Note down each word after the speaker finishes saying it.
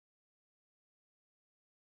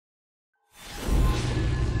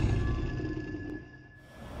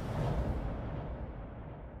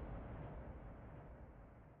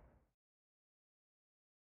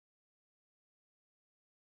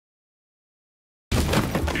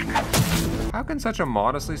how can such a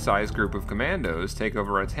modestly sized group of commandos take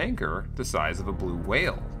over a tanker the size of a blue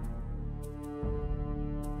whale?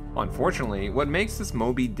 Unfortunately, what makes this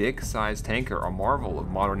Moby Dick-sized tanker a marvel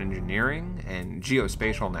of modern engineering and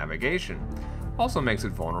geospatial navigation also makes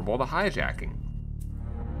it vulnerable to hijacking.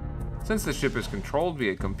 Since the ship is controlled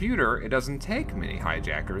via computer, it doesn't take many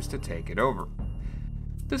hijackers to take it over.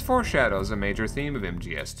 This foreshadows a major theme of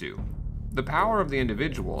MGS2. The power of the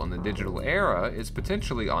individual in the digital era is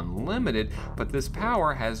potentially unlimited, but this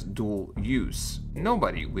power has dual use.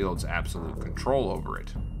 Nobody wields absolute control over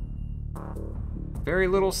it. Very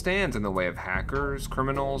little stands in the way of hackers,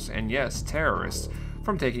 criminals, and yes, terrorists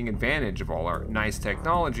from taking advantage of all our nice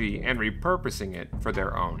technology and repurposing it for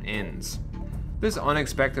their own ends. This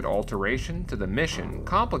unexpected alteration to the mission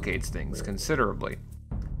complicates things considerably.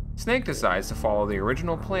 Snake decides to follow the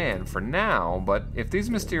original plan for now, but if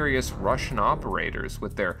these mysterious Russian operators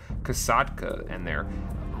with their Kasatka and their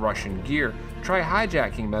Russian gear try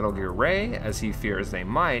hijacking Metal Gear Ray, as he fears they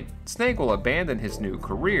might, Snake will abandon his new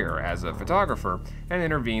career as a photographer and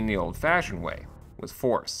intervene the old-fashioned way, with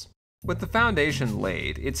force. With the foundation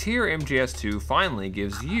laid, it's here MGS2 finally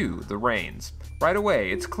gives you the reins. Right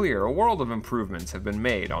away, it's clear a world of improvements have been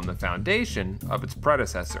made on the foundation of its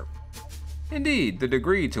predecessor. Indeed, the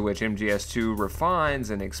degree to which MGS2 refines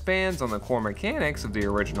and expands on the core mechanics of the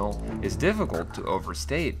original is difficult to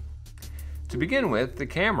overstate. To begin with, the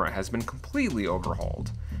camera has been completely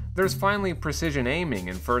overhauled. There's finally precision aiming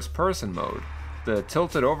in first-person mode. The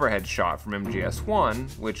tilted overhead shot from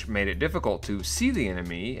MGS1, which made it difficult to see the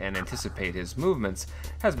enemy and anticipate his movements,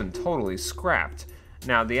 has been totally scrapped.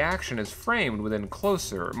 Now the action is framed within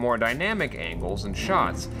closer, more dynamic angles and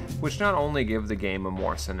shots, which not only give the game a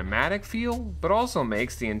more cinematic feel, but also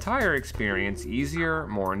makes the entire experience easier,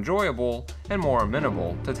 more enjoyable, and more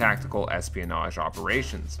amenable to tactical espionage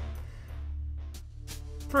operations.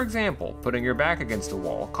 For example, putting your back against a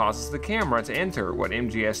wall causes the camera to enter what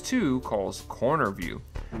MGS2 calls corner view.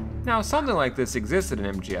 Now, something like this existed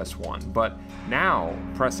in MGS1, but now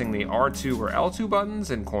pressing the R2 or L2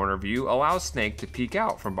 buttons in corner view allows Snake to peek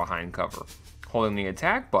out from behind cover. Holding the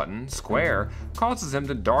attack button, square, causes him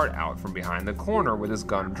to dart out from behind the corner with his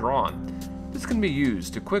gun drawn. This can be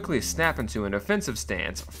used to quickly snap into an offensive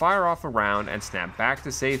stance, fire off a round, and snap back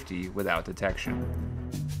to safety without detection.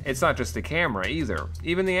 It's not just the camera either.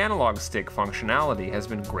 Even the analog stick functionality has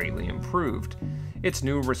been greatly improved. Its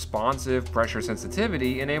new responsive pressure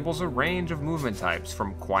sensitivity enables a range of movement types,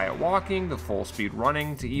 from quiet walking to full speed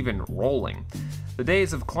running to even rolling. The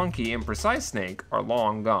days of clunky, imprecise Snake are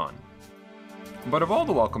long gone. But of all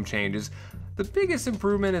the welcome changes, the biggest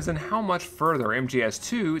improvement is in how much further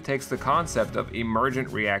MGS2 takes the concept of emergent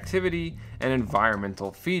reactivity and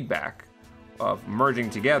environmental feedback, of merging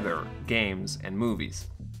together games and movies.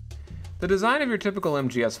 The design of your typical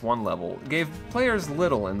MGS1 level gave players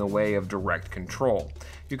little in the way of direct control.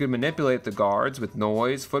 You could manipulate the guards with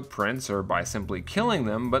noise, footprints, or by simply killing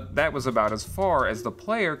them, but that was about as far as the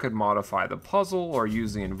player could modify the puzzle or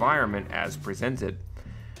use the environment as presented.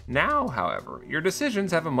 Now, however, your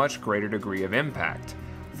decisions have a much greater degree of impact.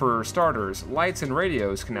 For starters, lights and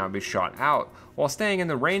radios can now be shot out, while staying in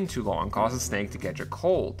the rain too long causes Snake to catch a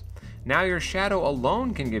cold. Now your shadow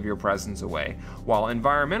alone can give your presence away, while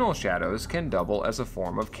environmental shadows can double as a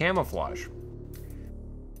form of camouflage.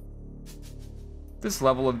 This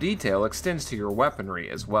level of detail extends to your weaponry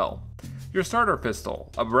as well. Your starter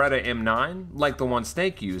pistol, a Beretta M9, like the one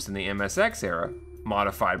Snake used in the MSX era,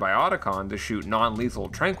 modified by Otacon to shoot non-lethal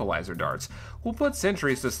tranquilizer darts, will put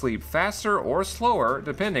sentries to sleep faster or slower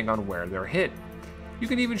depending on where they're hit. You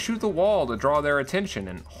can even shoot the wall to draw their attention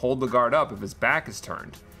and hold the guard up if his back is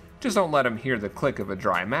turned. Just don't let him hear the click of a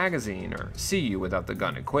dry magazine or see you without the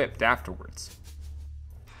gun equipped afterwards.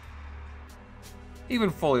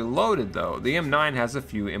 Even fully loaded though, the M9 has a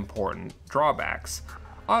few important drawbacks.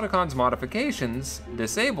 Otacon's modifications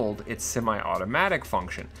disabled its semi-automatic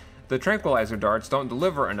function. The tranquilizer darts don't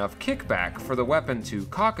deliver enough kickback for the weapon to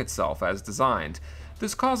cock itself as designed.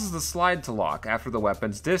 This causes the slide to lock after the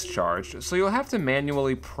weapon's discharged, so you'll have to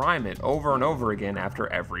manually prime it over and over again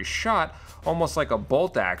after every shot, almost like a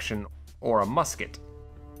bolt action or a musket.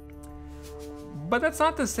 But that's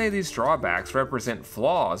not to say these drawbacks represent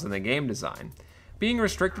flaws in the game design. Being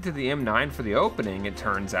restricted to the M9 for the opening, it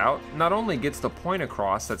turns out, not only gets the point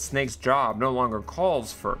across that Snake's job no longer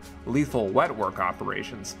calls for lethal wet work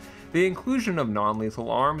operations, the inclusion of non-lethal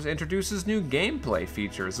arms introduces new gameplay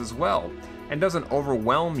features as well, and doesn't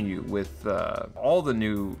overwhelm you with all the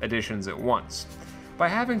new additions at once. By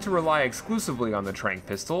having to rely exclusively on the tranq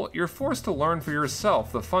pistol, you're forced to learn for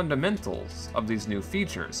yourself the fundamentals of these new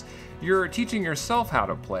features. You're teaching yourself how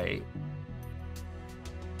to play,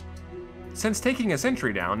 Since taking a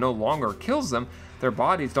sentry down no longer kills them, their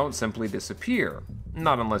bodies don't simply disappear.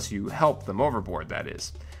 Not unless you help them overboard, that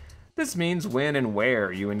is. This means when and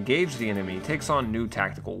where you engage the enemy takes on new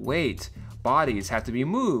tactical weight. Bodies have to be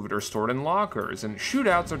moved or stored in lockers, and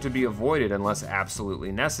shootouts are to be avoided unless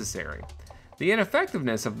absolutely necessary. The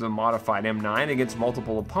ineffectiveness of the modified M9 against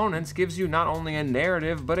multiple opponents gives you not only a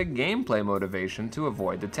narrative but a gameplay motivation to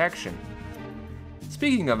avoid detection.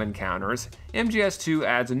 Speaking of encounters, MGS2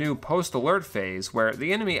 adds a new post-alert phase where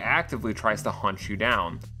the enemy actively tries to hunt you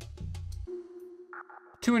down.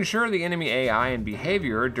 To ensure the enemy AI and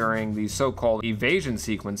behavior during the so-called evasion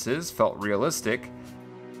sequences felt realistic,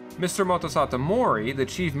 Mr. Motosata Mori, the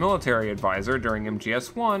chief military advisor during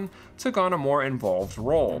MGS1, took on a more involved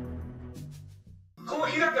role. こう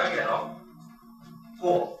開くわけだよ。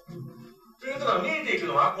こう。ということが見えていく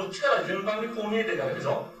のはこっちから順番にこう見えていくわけでし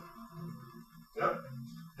ょ。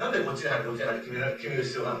なんでこっちに入るこっちに入る決める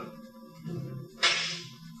必要があるの。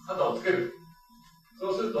肩をつける。そ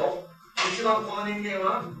うすると一番この人間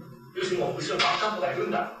はよしもう後ろにバックアップがいる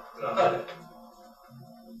んだって分かる。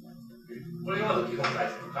これがまず基本体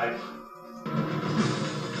制。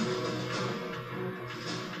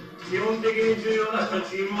基本的に重要な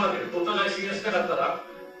チームワークでお互い支援したかったら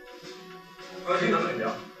話にならないんだ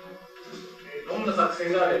よ。どんな作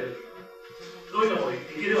戦があれどういうのもい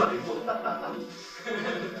ければでいこう。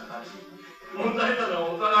問題なの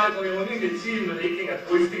はお互いこの4人でチームの意見が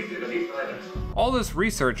統一できてるかできてないから。All this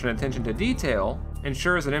research and attention to detail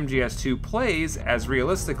ensures that MGS2 plays as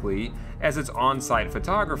realistically as its on-site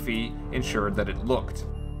photography ensured that it looked.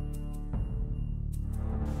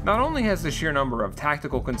 Not only has the sheer number of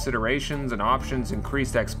tactical considerations and options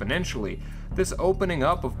increased exponentially, this opening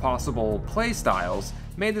up of possible playstyles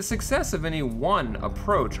made the success of any one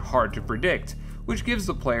approach hard to predict, which gives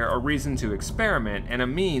the player a reason to experiment and a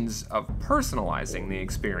means of personalizing the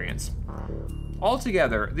experience.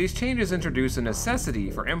 Altogether, these changes introduce a necessity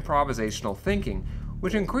for improvisational thinking,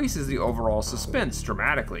 which increases the overall suspense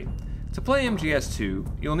dramatically. To play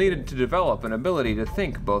MGS2, you'll need to develop an ability to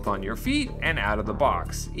think both on your feet and out of the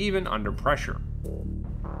box, even under pressure.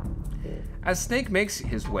 As Snake makes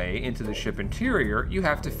his way into the ship interior, you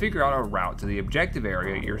have to figure out a route to the objective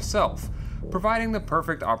area yourself, providing the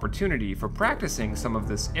perfect opportunity for practicing some of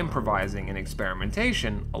this improvising and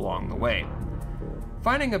experimentation along the way.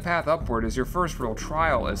 Finding a path upward is your first real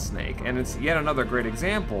trial as Snake, and it's yet another great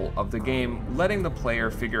example of the game letting the player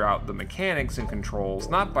figure out the mechanics and controls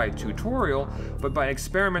not by tutorial, but by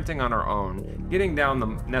experimenting on our own, getting down the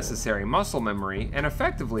necessary muscle memory, and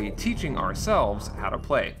effectively teaching ourselves how to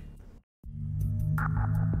play.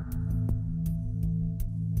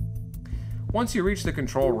 Once you reach the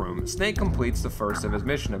control room, Snake completes the first of his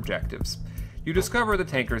mission objectives. You discover the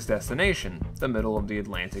tanker's destination, the middle of the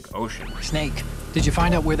Atlantic Ocean. Snake, did you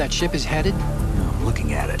find out where that ship is headed? I'm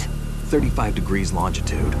looking at it. 35 degrees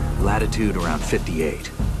longitude, latitude around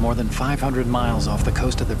 58. More than 500 miles off the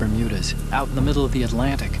coast of the Bermudas, out in the middle of the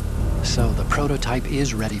Atlantic. So the prototype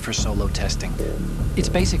is ready for solo testing. It's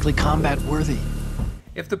basically combat worthy.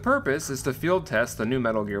 If the purpose is to field test the new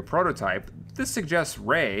Metal Gear prototype, this suggests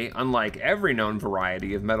Ray, unlike every known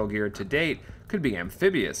variety of Metal Gear to date, could be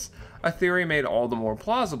amphibious, a theory made all the more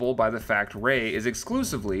plausible by the fact Ray is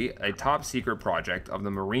exclusively a top-secret project of the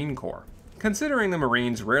Marine Corps. Considering the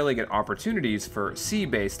Marines rarely get opportunities for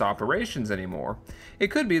sea-based operations anymore, it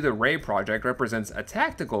could be the Ray project represents a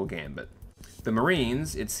tactical gambit. The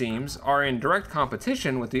Marines, it seems, are in direct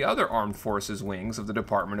competition with the other armed forces wings of the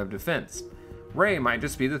Department of Defense. Ray might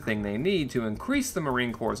just be the thing they need to increase the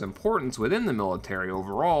Marine Corps' importance within the military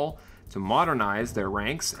overall, to modernize their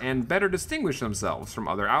ranks and better distinguish themselves from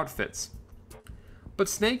other outfits. But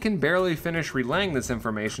Snake can barely finish relaying this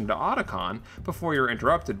information to Otacon before you're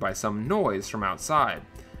interrupted by some noise from outside.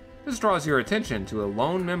 This draws your attention to a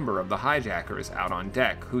lone member of the hijackers out on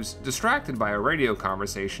deck, who's distracted by a radio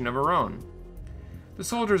conversation of her own. The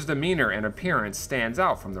soldier's demeanor and appearance stands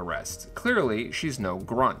out from the rest. Clearly, she's no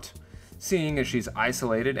grunt. Seeing as she's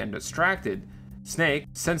isolated and distracted, Snake,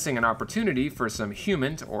 sensing an opportunity for some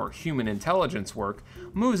human or human intelligence work,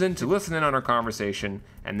 moves in to listen in on her conversation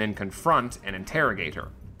and then confront and interrogate her.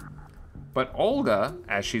 But Olga,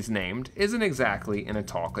 as she's named, isn't exactly in a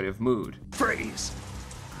talkative mood. Freeze!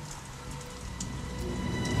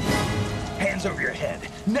 Hands over your head,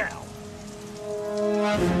 now!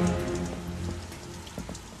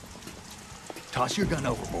 Toss your gun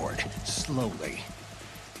overboard, slowly.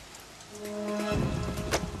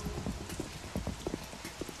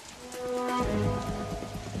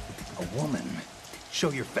 A woman.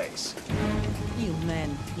 Show your face. you,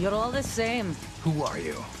 man. You're all the same. Who are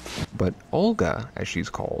you? But Olga, as she's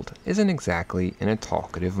called, isn't exactly in a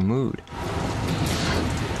talkative mood.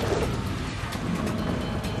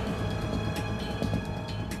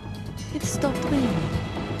 It stopped raining.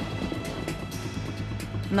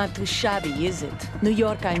 Not too shabby, is it? New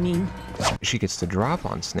York, I mean. She gets the drop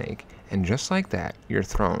on Snake, and just like that, you're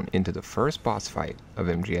thrown into the first boss fight of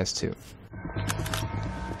MGS2.